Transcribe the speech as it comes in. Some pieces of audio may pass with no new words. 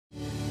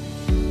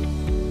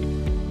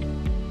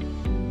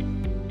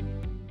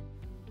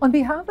On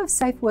behalf of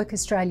Safe Work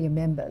Australia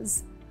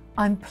members,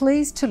 I'm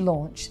pleased to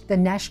launch the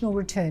National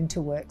Return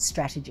to Work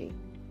Strategy.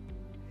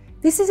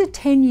 This is a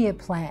 10-year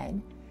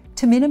plan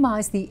to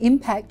minimise the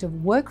impact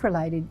of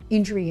work-related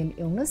injury and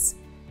illness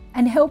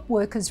and help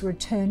workers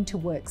return to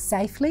work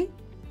safely,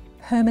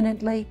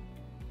 permanently,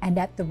 and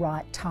at the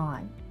right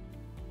time.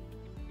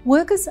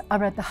 Workers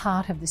are at the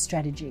heart of the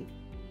strategy.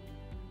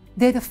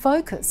 They're the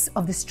focus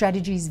of the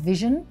strategy's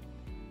vision,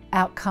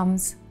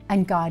 outcomes,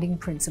 and guiding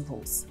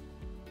principles.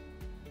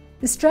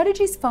 The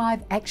strategy's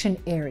 5 action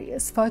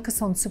areas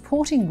focus on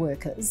supporting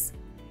workers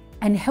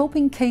and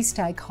helping key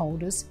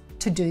stakeholders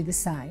to do the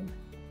same.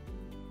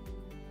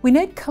 We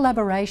need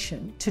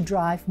collaboration to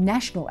drive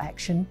national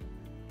action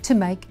to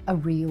make a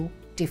real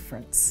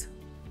difference.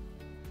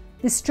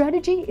 The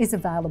strategy is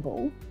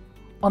available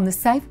on the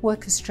Safe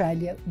Work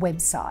Australia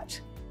website.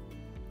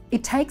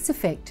 It takes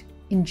effect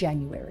in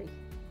January.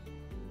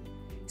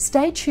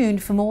 Stay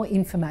tuned for more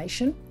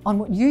information on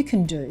what you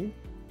can do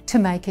to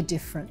make a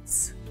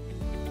difference.